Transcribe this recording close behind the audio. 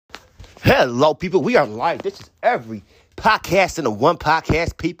Hello, people. We are live. This is every podcast in the one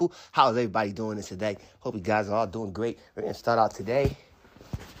podcast, people. How is everybody doing this today? Hope you guys are all doing great. We're going to start out today.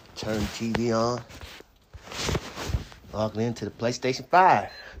 Turn the TV on. Log into the PlayStation 5.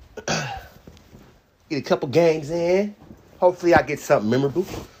 Get a couple games in. Hopefully, I get something memorable,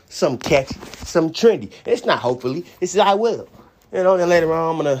 something catchy, something trendy. It's not hopefully. It's I will. You know, then later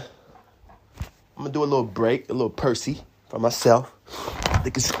on, I'm gonna do a little break, a little Percy for myself.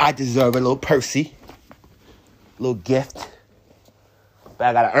 Because I deserve a little Percy. A little gift. But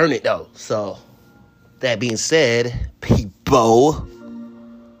I gotta earn it though. So, that being said, people.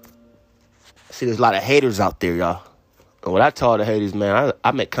 See, there's a lot of haters out there, y'all. And what I tell the haters, man,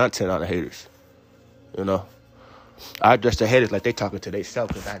 I make content on the haters. You know? I address the haters like they talking to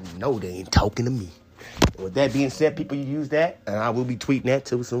themselves because I know they ain't talking to me. And with that being said, people, you use that. And I will be tweeting that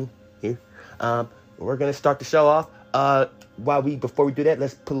too soon. Here. We're gonna start the show off. Before we do that,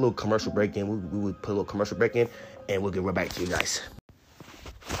 let's put a little commercial break in. We would put a little commercial break in, and we'll get right back to you guys.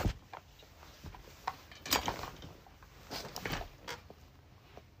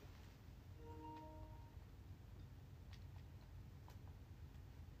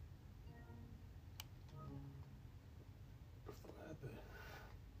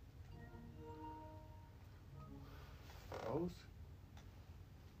 Froze?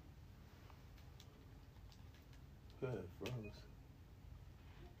 Good, froze.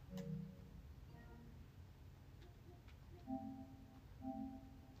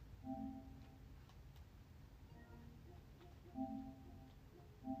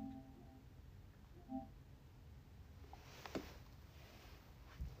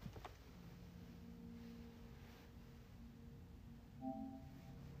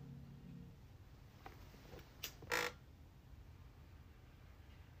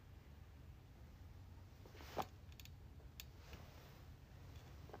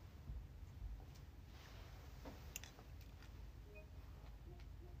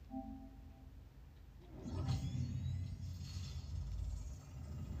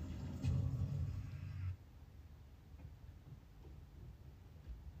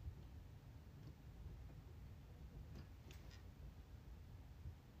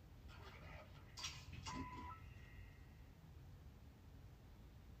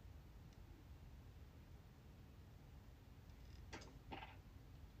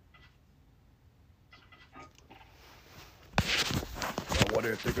 I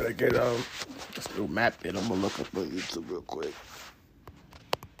wonder if they're gonna get this little map that I'm gonna look up on YouTube real quick.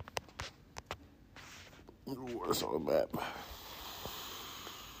 Where's on the map?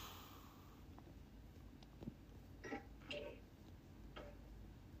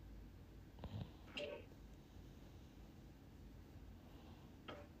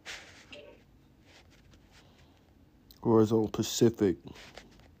 Horizontal Pacific.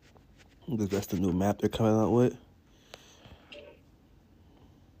 Because that's the new map they're coming out with.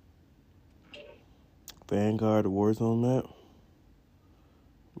 Vanguard Warzone map.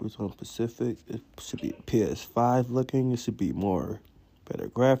 Warzone Pacific. It should be PS5 looking. It should be better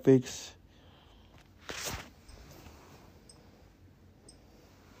graphics.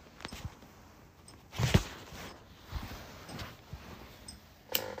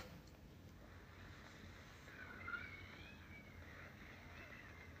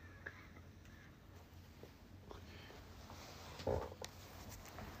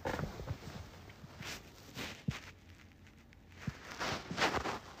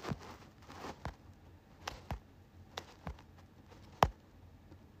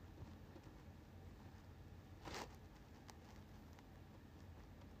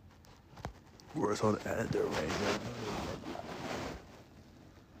 Warzone editor right here.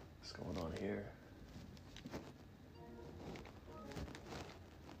 What's going on here?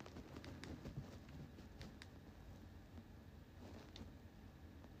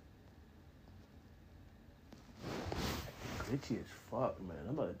 Glitchy as fuck, man.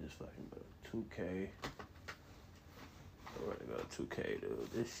 I'm about to just fucking go 2K. I'm ready to go to 2K, dude.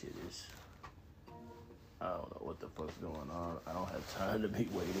 This shit is... I don't know what the fuck's going on. I don't have time to be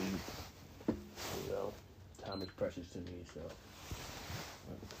waiting. You know, time is precious to me, so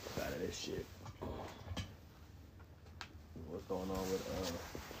I'm out of this shit. What's going on with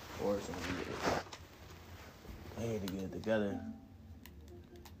Orson? I need to get it together.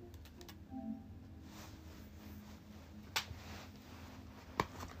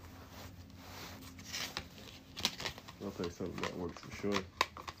 We'll play something that works for sure.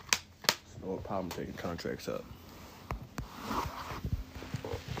 There's no problem taking contracts up.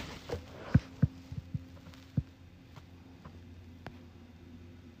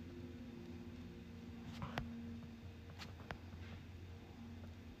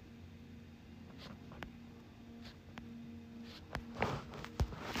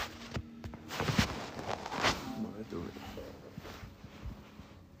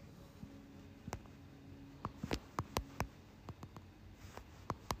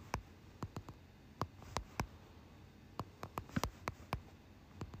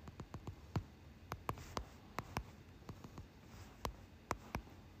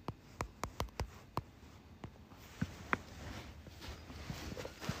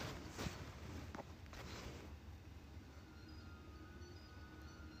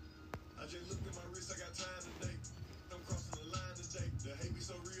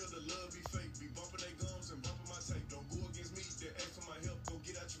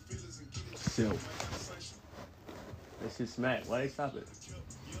 himself. That shit smack. Why they stop it?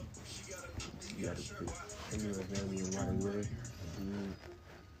 You gotta pick.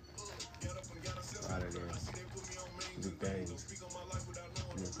 Out of there. Good things.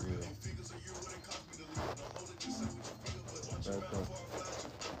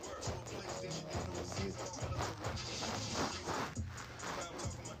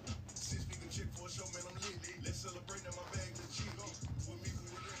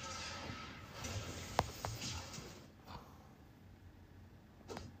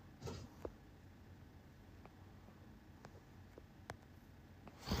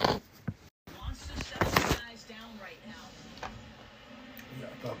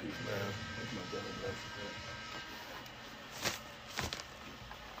 Puppies, man. What's my dinner blessing?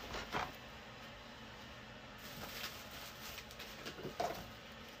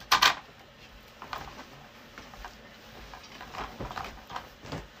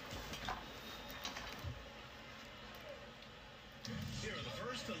 Here in the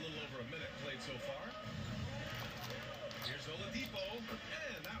first, a little over a minute played so far. Here's Oladipo,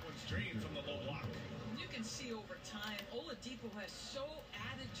 and that one's drained from the low block. You can see over time, Oladipo has so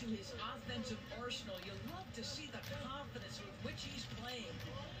added to his offensive arsenal. You love to see the confidence with which he's playing.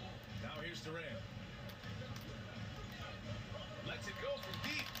 Now here's Durant. Lets it go from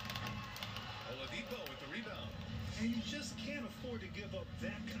deep. Oladipo with the rebound. And you just can't afford to give up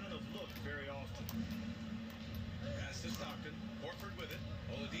that kind of look very often. Pass to Stockton. Horford with it.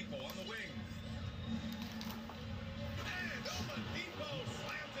 Oladipo on the wing. And Oladipo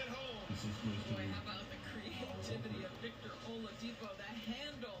slams it home. Boy, how about the creativity of Victor Oladipo? The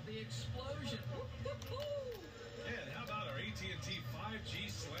handle, the explosion. And how about our AT&T 5G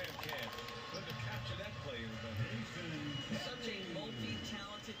slam cam? Couldn't have captured that play in the Such a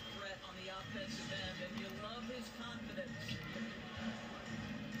multi-talented threat on the offensive end, and you love his confidence.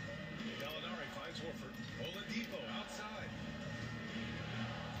 Gallinari finds Horford. Oladipo outside.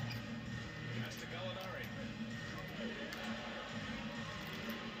 Pass to Gallinari.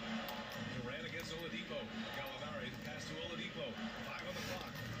 Durant against Oladipo. Gallinari, the pass to Oladipo. 5 on the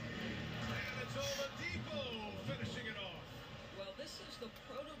clock. And it's Oladipo finishing it off. Well, this is the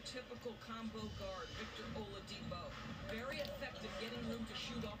prototypical combo guard, Victor Oladipo. Very effective getting room to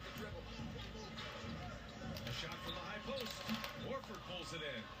shoot off the dribble. A shot from the high post. Horford pulls it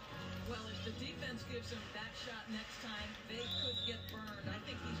in. Well, if the defense gives him that shot next time, they could get burned. I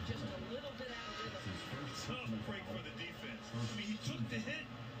think he's just a little bit out of rhythm. Tough break for the defense. I mean, he took the hit,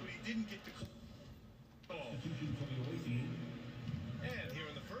 but he didn't get the call. And here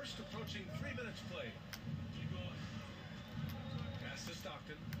in the first, approaching 3 minutes play. Pass to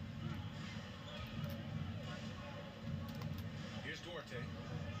Stockton. Here's Duarte.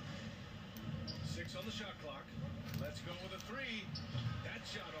 6 on the shot clock. Let's go with a 3. That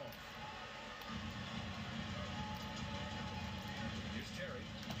shot off. Here's Terry.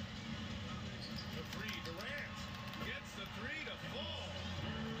 The 3, Durant. Gets the 3 to fall.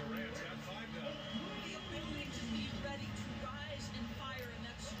 Durant's got 5 now. The ability to be ready to rise and fire in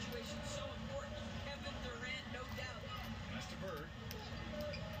that situation is so important. Kevin Durant, no doubt. Pass to Bird.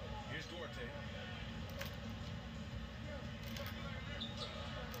 Here's Duarte.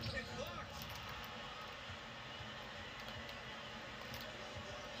 It's blocked.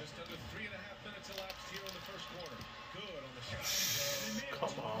 Just under 3.5 minutes elapsed here in the first quarter. Good on the shot.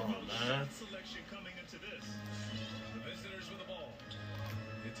 Come on, man. Selection coming into this. The visitors with the ball.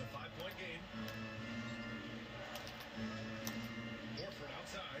 It's a 5-point game. Horford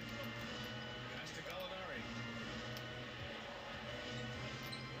outside. Pass to Gallinari.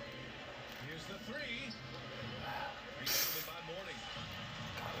 Here's the 3. Rebounded by Mourning.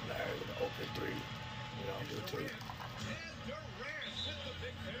 Gallinari with an open 3. We all do it too. And Durant with the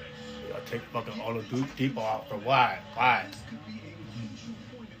big finish. Y'all take fucking Oladipo out for why? Why? This could be a crucial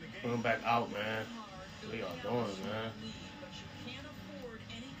point in the game. Put him back out, man. What y'all doing, man? But you can't afford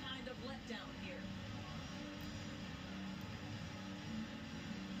any kind of letdown here.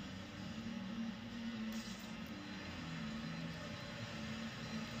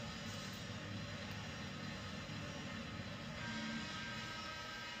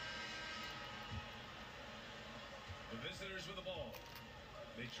 The visitors with the ball.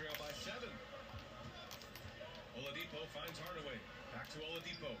 They trail by 7. Oladipo finds Hardaway. Back to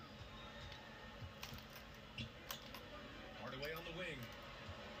Oladipo. Hardaway on the wing.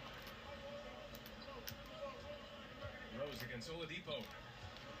 Rose against Oladipo.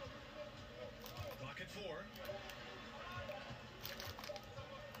 Clock at 4.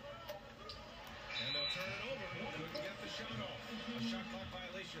 And they'll turn it over. Couldn't get the shot off. A shot clock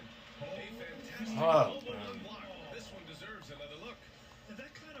violation. A fantastic Oh, mobile unblock. This one deserves another look. And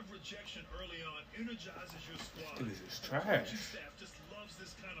that kind of rejection early on energizes your squad. This is The trash. coaching staff just loves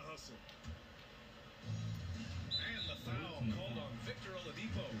this kind of hustle. And the foul called on Victor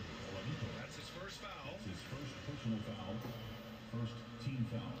Oladipo. That's his first foul. It's his first personal foul, first team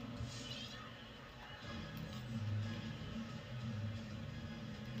foul.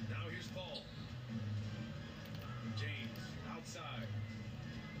 Now here's Paul. James outside.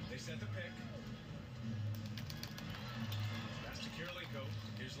 They set the pick. Pass to Kirilenko.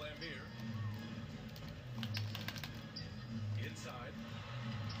 Here's Lambeer. Inside.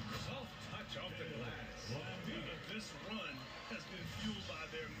 Soft touch off the glass. This run has been fueled by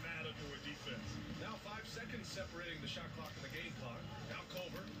their matador defense. Now 5 seconds separating the shot clock and the game clock. Now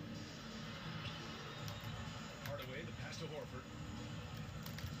Culver. Hardaway, the pass to Horford.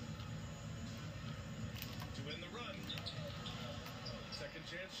 To win the run. Second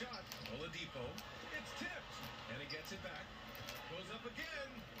chance shot. Oladipo. It's tipped. And he gets it back. Goes up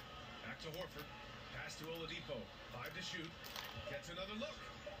again. Back to Horford. Pass to Oladipo. 5 to shoot. Gets another look.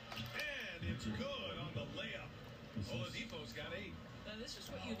 And it's good on the layup. Oladipo's got 8. Now, this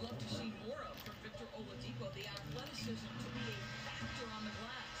is what you'd love to see more of from Victor Oladipo, the athleticism to be a factor on the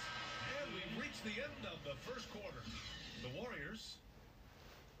glass. And we've reached the end of the first quarter. The Warriors.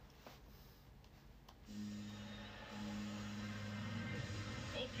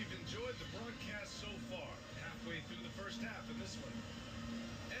 Hope you've enjoyed the broadcast so far. Halfway through the first half in this one.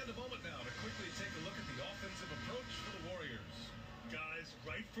 And a moment now to quickly take a look at the offensive approach for the Warriors. Guys,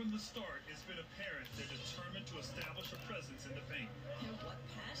 right from the start, it's been apparent they're determined to establish a presence in the paint. And what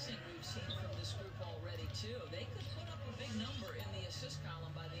passing we've seen from this group already, too. They could put up a big number in the assist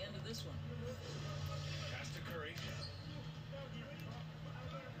column by the end of this one. Pass to Curry.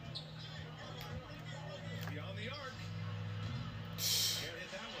 Beyond the arc. Can't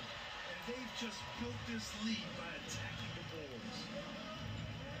hit that one. And they've just built this lead by attacking the boards.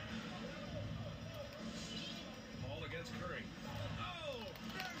 Ball against Curry. Oh,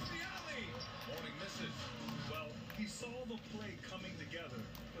 there's the alley. Morning misses. Well, he saw the play coming together,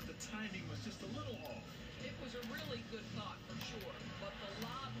 but the timing was just a little off. It was a really good thought for sure, but the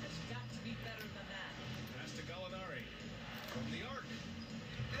lob has got to be better than that. Pass to Gallinari. From the arc.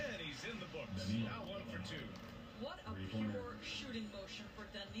 And he's in the books. Now 1 for 2. What a pure shooting motion for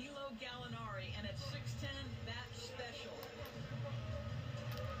Danilo Gallinari, and at 6'10", that's special.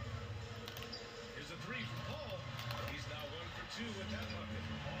 Here's a 3 from Paul. He's now 1 for 2 with that bucket.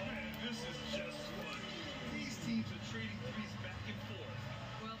 Oh, and this is just fun. These teams are trading threes back and forth.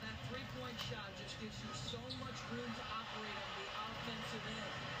 Well, that three-point shot just gives you so much room to operate on the offensive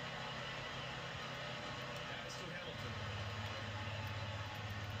end. Pass to Hamilton.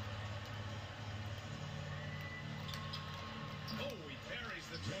 Oh, he buries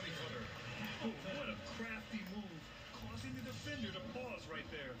the 20-footer. Oh, what a crafty move, causing the defender to pause right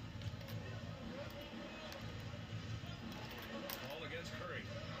there. Ball against Curry.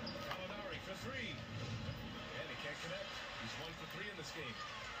 Gallinari for 3. And he can't connect. He's 1 for 3 in this game.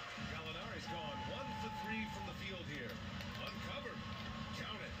 Gallinari's gone 1 for 3 from the field here. Uncovered.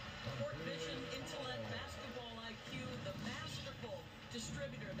 Count it. Court vision, intellect, basketball IQ, the masterful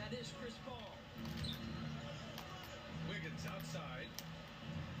distributor that is Chris Paul. Wiggins outside.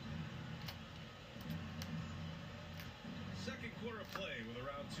 Second quarter play with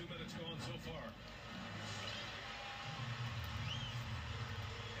around 2 minutes gone so far.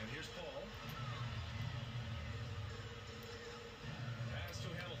 And here's Paul. Pass to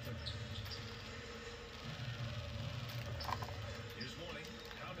Hamilton. Here's Mourning.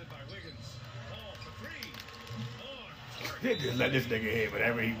 Pounded by Wiggins. Paul for 3. On. They just let this nigga hit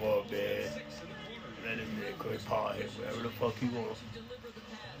whatever he want, man. 6 in the quarter. Let this nigga Chris Paul hit whatever the fuck he want. To deliver the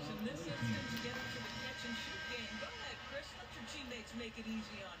pass. In this instance, get into the catch and shoot game. Go ahead, Chris. Let your teammates make it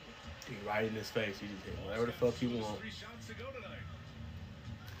easy on you. He right in his face. He just hit whatever the fuck he want. 3 shots to go tonight.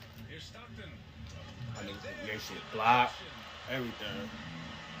 Here's Stockton. I think that shit blocked. Everything.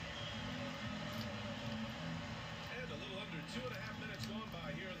 And a little under 2.5 minutes gone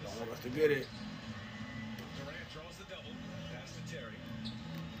by here in the Don't want us second. to get it. Durant draws the double. Pass to Terry.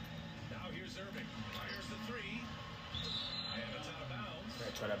 Now here's Irving. Fires the 3. And it's out of bounds. They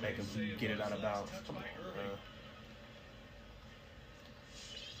try to make him get it out of bounds. Come on, man.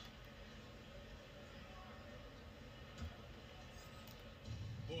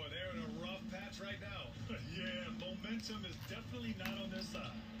 Boy, they're in a rough patch right now. Yeah, momentum is definitely not on their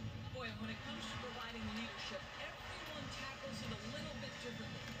side. Boy, and when it comes to providing leadership, everyone tackles it a little bit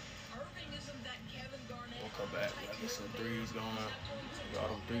differently. Irving isn't that Kevin Garnett. We'll come back. I get some threes going.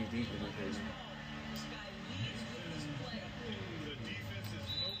 All them threes deep in this bitch. This guy leads with his play. The defense is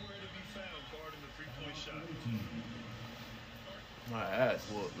nowhere to be found guarding the 3-point shot. My ass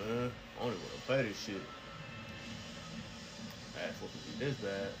whooped, man. I don't even want to play this shit. Ass whooping be this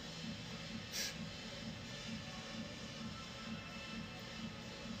bad.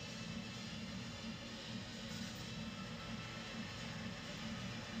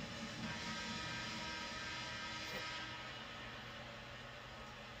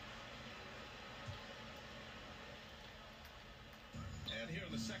 And here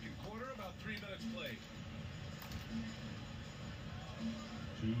in the second quarter, about 3 minutes played.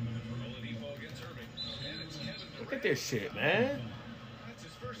 2 minutes Oladipo against Irving. And it's Kevin Durant. Look at this shit, man. That's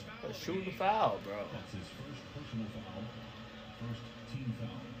his first foul. Let's shoot the foul, bro. That's his first personal foul. First team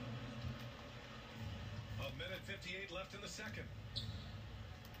foul. A minute 58 left in the second.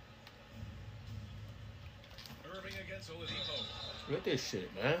 Irving against Oladipo. Look at this shit,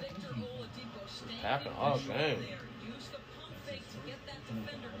 man. Victor Oladipo standing Happened all game. there. Use the pump fake to get that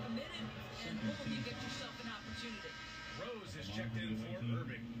defender committed, and boom, you get yourself an opportunity. Rose is checked in for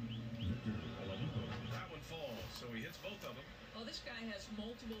Irving. Victor Oladipo. That one falls, so he hits both of them. Well, this guy has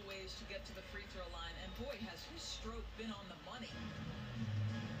multiple ways to get to the free throw line, and boy, has his stroke been on the money.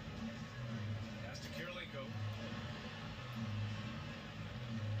 Pass to Kirilenko.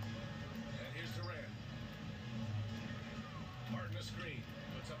 And here's Durant. Martin a screen.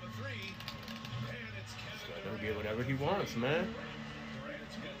 Puts up a three. And it's Kevin Let him Durant. get whatever he wants, man.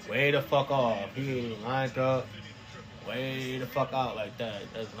 Durant's got Way the fuck off. He ain't lined up. Way the fuck out like that.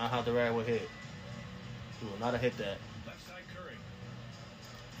 That's not how Durant would hit. He will not have hit that. left side Curry.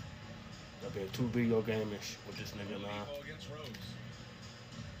 That'll be a 2 video game-ish with this nigga, man. Oladipo against Rose.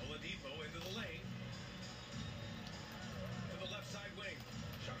 Oladipo into the lane. To the left side wing.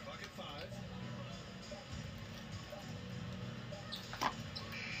 Shot clock at 5.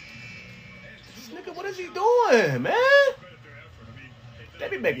 This nigga, what is he doing, man? They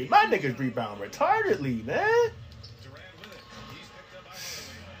be making my niggas rebound retardedly, man. Durant with it. He's picked up by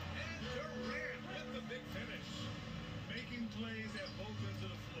Hardaway. And Durant with the big finish. Making plays at both ends of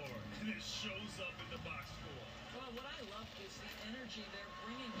the floor. And it shows up in the box score. Well, what I love is the energy they're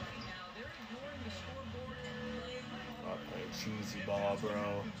bringing right now. They're ignoring the scoreboard and playing Oh, hard. playing cheesy ball,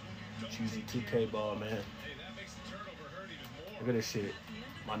 bro. Cheesy 2K ball, man. Hey, that makes the turnover hurt even more. Look at this shit.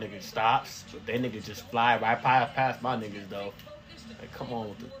 My nigga stops, but they niggas just fly right past my niggas, though. Like, come on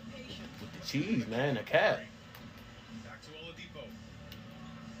with the cheese, man. The cat. Back to Oladipo.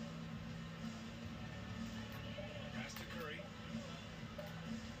 Pass to Curry.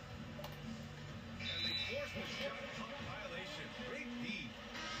 And they force the shot clock violation. Great D.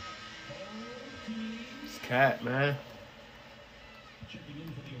 It's cat, man. Checking in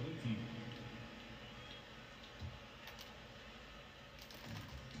for the away team.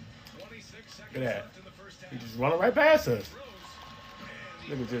 26 seconds Look at that. left in the first half. He just running right past us. Rose.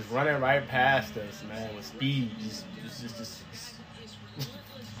 And Nigga just running right past us, man, with speed. Just Is relentless.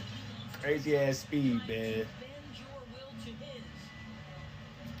 crazy ass speed, man. Bend your will to his.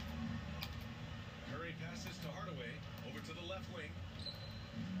 Curry passes to Hardaway. Over to the left wing.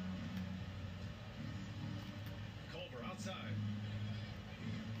 Culver outside.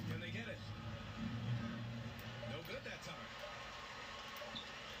 Can they get it? No good that time.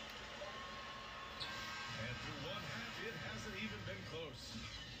 And through one half, it hasn't even been close.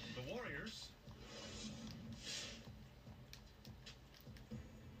 The Warriors.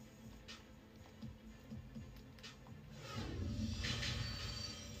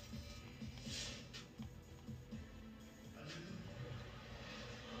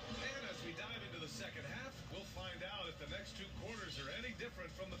 And as we dive into the second half, we'll find out if the next two quarters are any different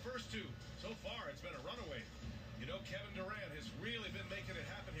from the first two. So far, it's been a runaway. You know, Kevin Durant has really been making it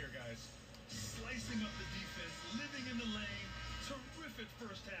happen here, guys. Slicing up the defense, living in the lane. Terrific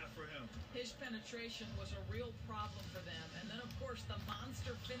first half for him. His penetration was a real problem for them. And then, of course, the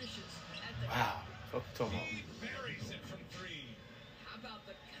monster finishes at the Wow. Fuck you talking about? He buries it from three. How about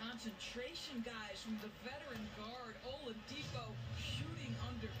the concentration, guys, from the veteran guard, Oladipo, shooting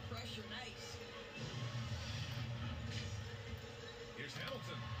under pressure. Nice. Here's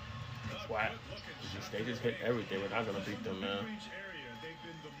Hamilton. Wow. They just hit everything. We're not gonna beat them, man. Mid-range area, they've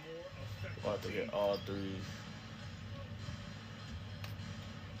been the more effective About to team. hit all threes.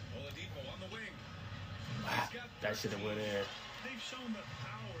 Oladipo on the wing. Wow. That should have went in. They've shown the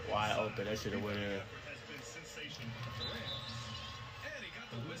power. Wide inside. open. That should have went in. Effort has been sensational. Durant. And he got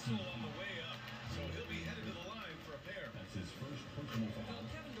the whistle on the way up. So he'll be headed to the line for a pair. That's his first personal Well, foul.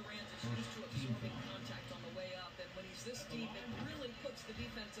 Kevin Durant is used to absorbing contact on the way up, and when he's this deep, it really puts the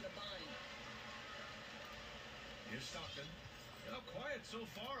defense in a bind. Here's Stockton. You know, quiet so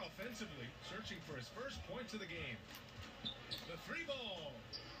far offensively, searching for his first points of the game. The three ball.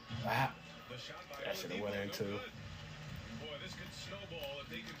 Wow. The shot by That shoulda Oladipo, went in, no too. good. Boy, this this could snowball if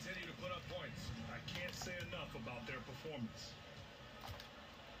they continue to put up points. I can't say enough about their performance.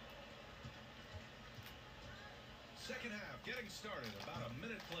 Second half getting started. About a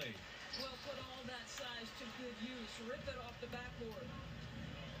minute played. Well, put all that size to good use. Rip it off the backboard.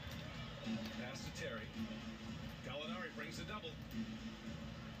 Pass to Terry. Gallinari brings the double.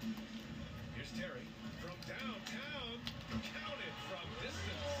 Here's Terry from downtown. Counted from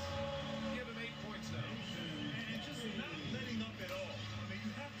distance. Give him 8 points now. And just not letting up at all. I mean,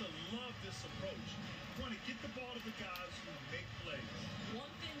 you have to love this approach. You want to get the ball to the guys who make plays.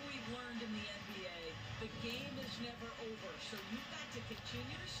 One thing we've learned in the NBA, the game is never over. So you've got to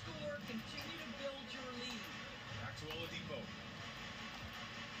continue to score, continue to build your lead. Back to Oladipo.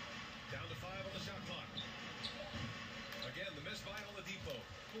 Down to 5 on the shot clock. Again, the miss by Oladipo.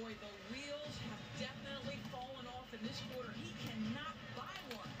 Boy, the wheels have definitely fallen off in this quarter. He cannot buy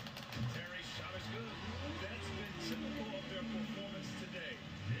one. Terry's shot is good. That's been typical of their performance today.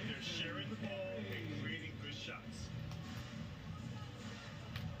 They're sharing the ball and creating good shots.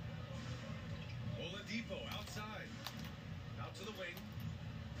 Oladipo outside. Out to the wing.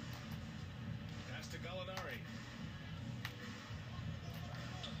 Pass to Gallinari.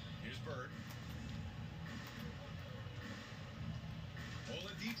 Here's Bird.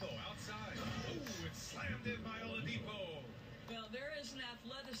 Oladipo outside. Oh, it's slammed in by Oladipo. Well, there is an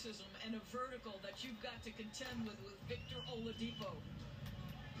athleticism and a vertical that you've got to contend with Victor Oladipo.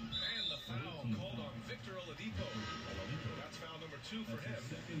 And the foul called on Victor Oladipo. That's foul number 2 for him.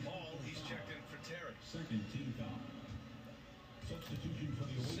 Ball, he's checked in for Terry. Second team foul. Substitution for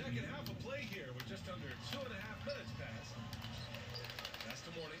the Second half of play here with just under 2.5 minutes passed. That's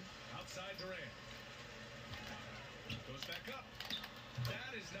the morning. Outside Durant. Goes back up.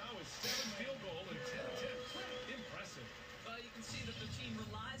 That is now his 7th field goal in 10 attempts. Impressive. You can see that the team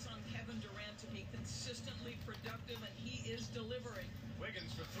relies on Kevin Durant to be consistently productive, and he is delivering.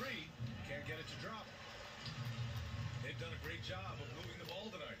 Wiggins for 3. Can't get it to drop. They've done a great job of moving the ball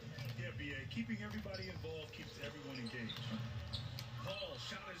tonight. Yeah, BA. Keeping everybody involved keeps everyone engaged. Paul,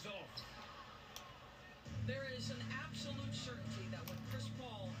 shot is off. There is an absolute certainty that when Chris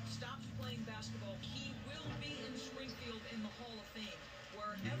Paul stops playing basketball, he will be in Springfield in the Hall of Fame.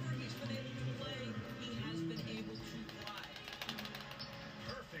 Wherever he's been able to play, he has been able to thrive.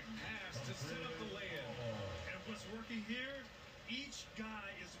 Perfect pass to set up the lay-in. And what's working here, each guy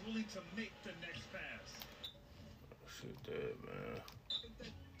is willing to make the next pass. Shit dead, man.